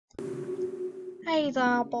Hey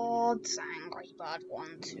there, bods, Angry Bird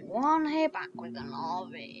 121 here, back with another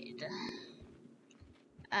vid.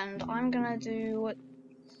 And I'm gonna do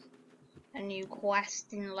a new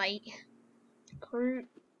quest in Lake Crew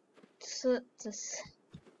to see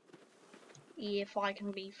if I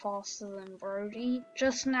can be faster than Brody.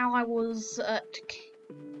 Just now I was at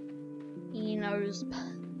Kino's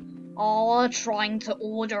parlor trying to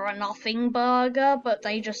order a nothing burger, but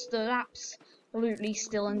they just stood absolutely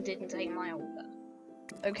still and didn't take my order.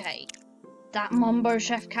 Okay. That Mumbo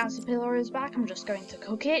Chef Caterpillar is back, I'm just going to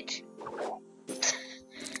cook it.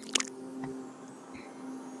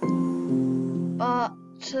 But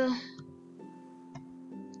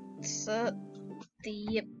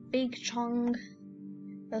the big chunk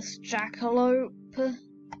as jackalope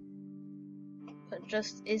but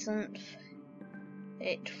just isn't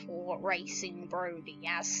fit for racing Brody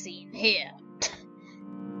as seen here.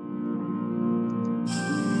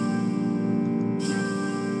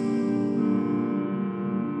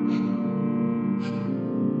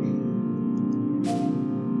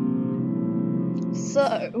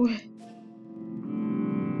 So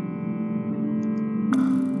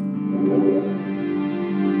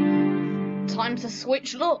time to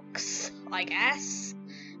switch looks, I guess,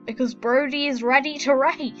 because Brody is ready to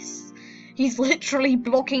race. He's literally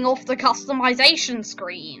blocking off the customization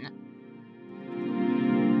screen.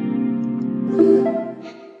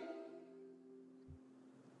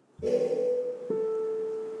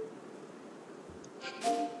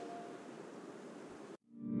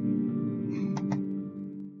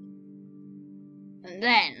 And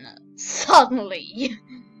then, suddenly,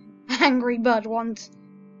 Angry Bird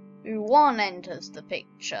 121 enters the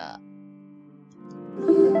picture.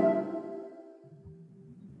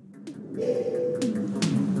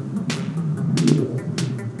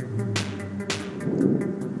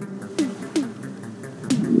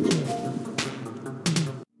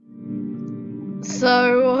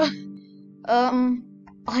 So,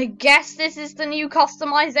 I guess this is the new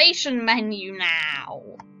customization menu now.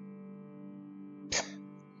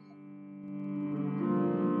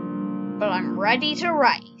 But I'm ready to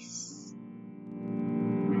race.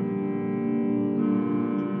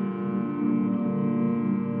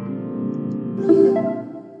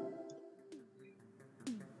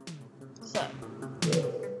 So,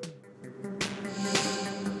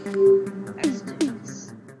 let's do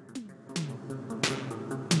this.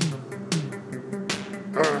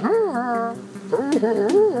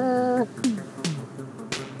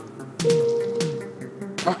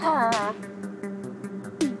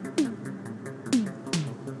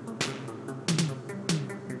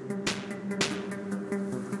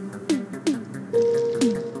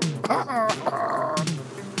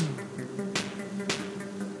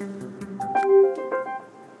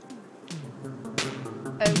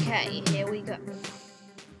 Okay, here we go.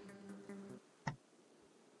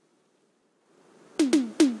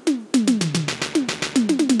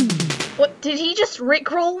 What, did he just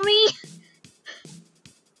rickroll me?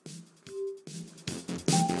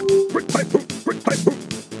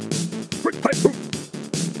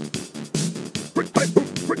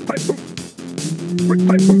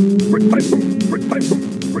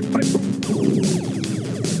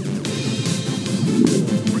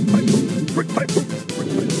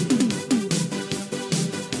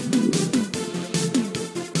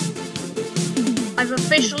 I've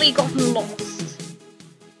officially gotten lost.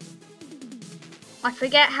 I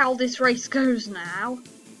forget how this race goes now.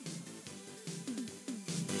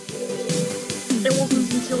 It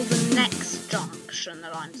wasn't until the next junction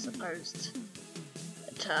that I'm supposed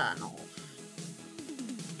to turn off.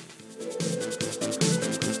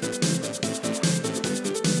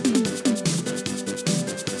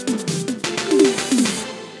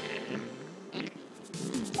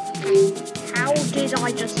 How did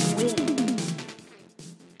I just win?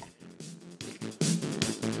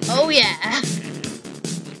 Oh yeah!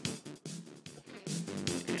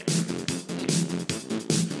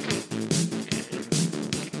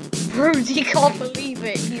 Brody can't believe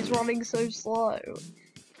it, he's running so slow.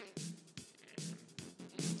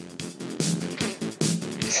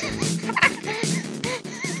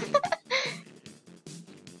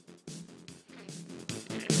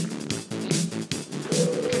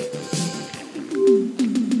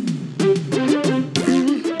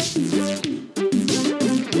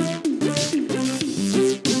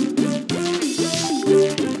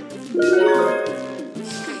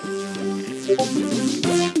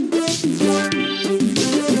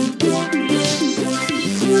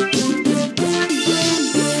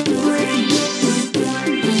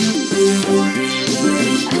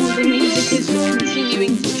 And the music is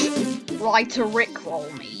continuing to try to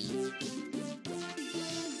rickroll me.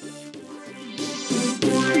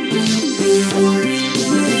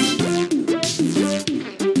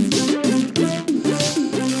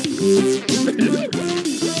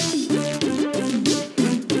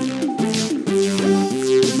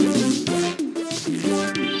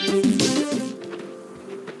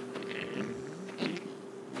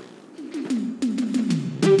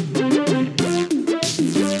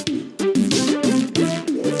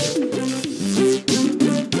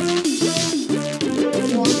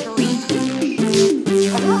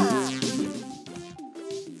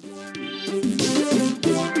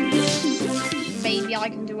 Maybe I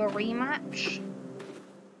can do a rematch.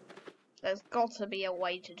 There's got to be a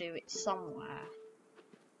way to do it somewhere.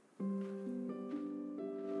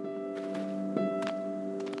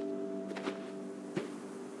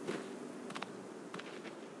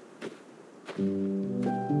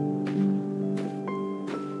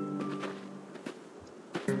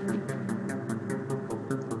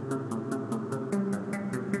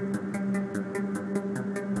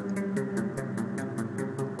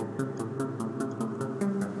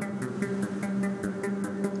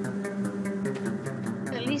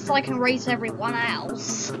 At least I can race everyone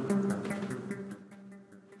else.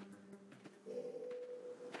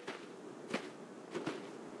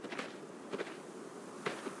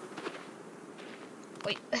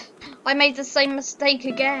 Wait, I made the same mistake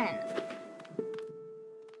again.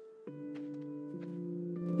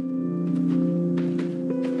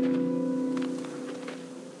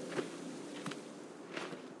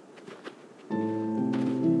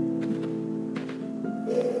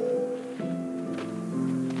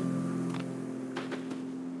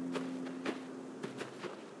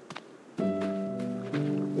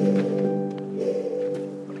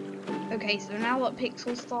 Okay, so now that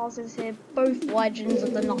Pixel Stars is here, both Legends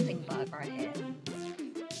of the Nothing Burger are here.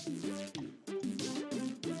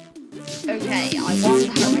 Okay, I won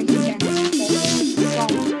that race again somehow.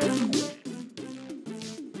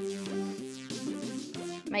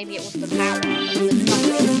 Maybe it was the power of the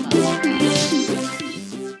Nothing Burger.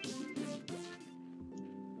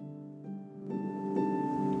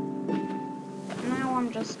 But now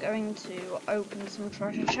I'm just going to open some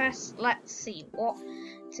treasure chests. Let's see what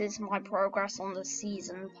is my progress on the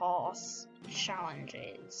season pass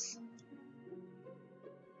challenges.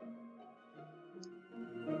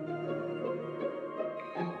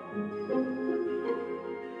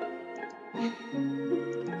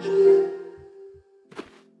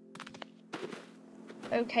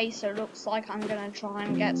 Okay, so looks like I'm gonna try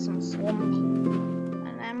and get some swamp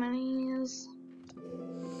anemones.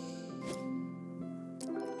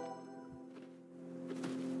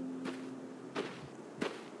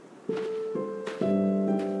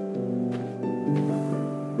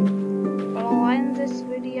 But I'll end this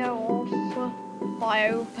video off by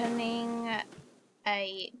opening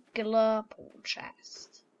a glurple chest.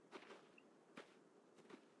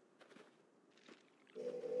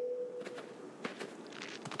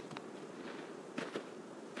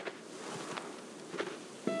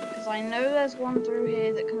 I know there's one through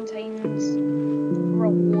here that contains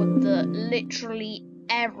reward that literally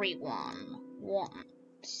everyone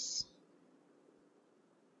wants.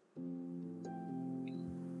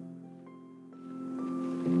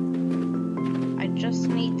 I just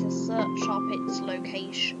need to search up its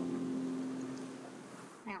location.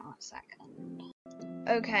 Hang on a second.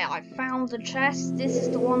 Okay, I found the chest. This is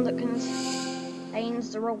the one that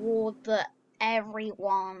contains the reward that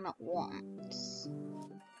everyone wants.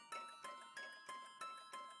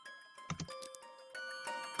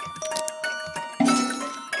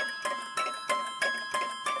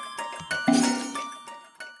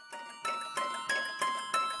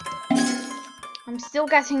 I'm still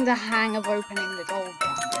getting the hang of opening the gold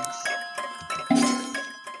ones.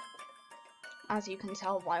 As you can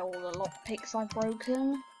tell by all the lockpicks I've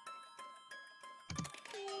broken.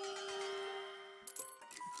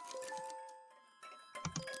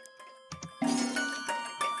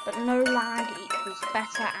 But no lag equals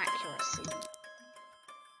better accuracy.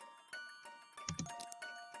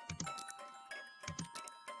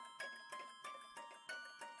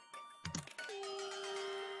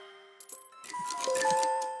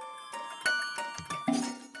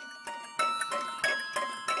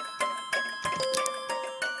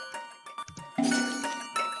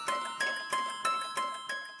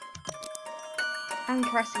 And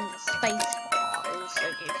pressing the space bar also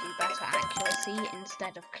gives you better accuracy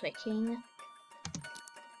instead of clicking.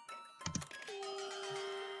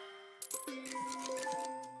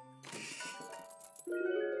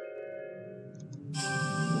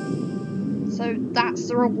 So that's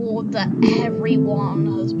the reward that everyone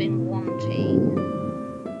has been wanting.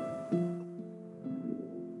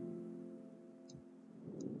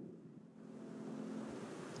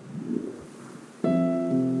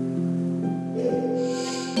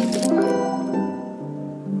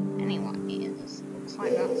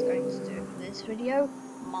 like that's going to do it for this video.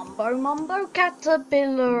 Mumbo Mumbo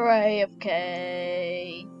Caterpillar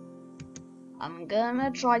AFK. I'm gonna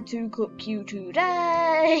try to cook you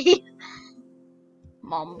today.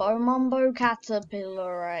 Mumbo Mumbo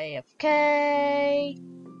Caterpillar AFK.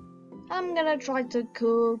 I'm gonna try to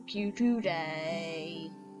cook you today.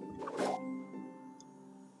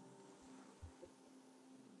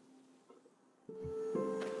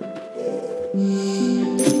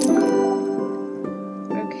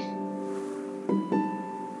 Okay.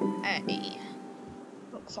 Hey.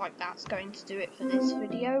 Looks like that's going to do it for this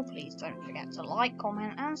video. Please don't forget to like,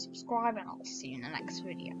 comment and subscribe, and I'll see you in the next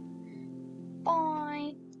video.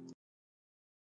 Bye!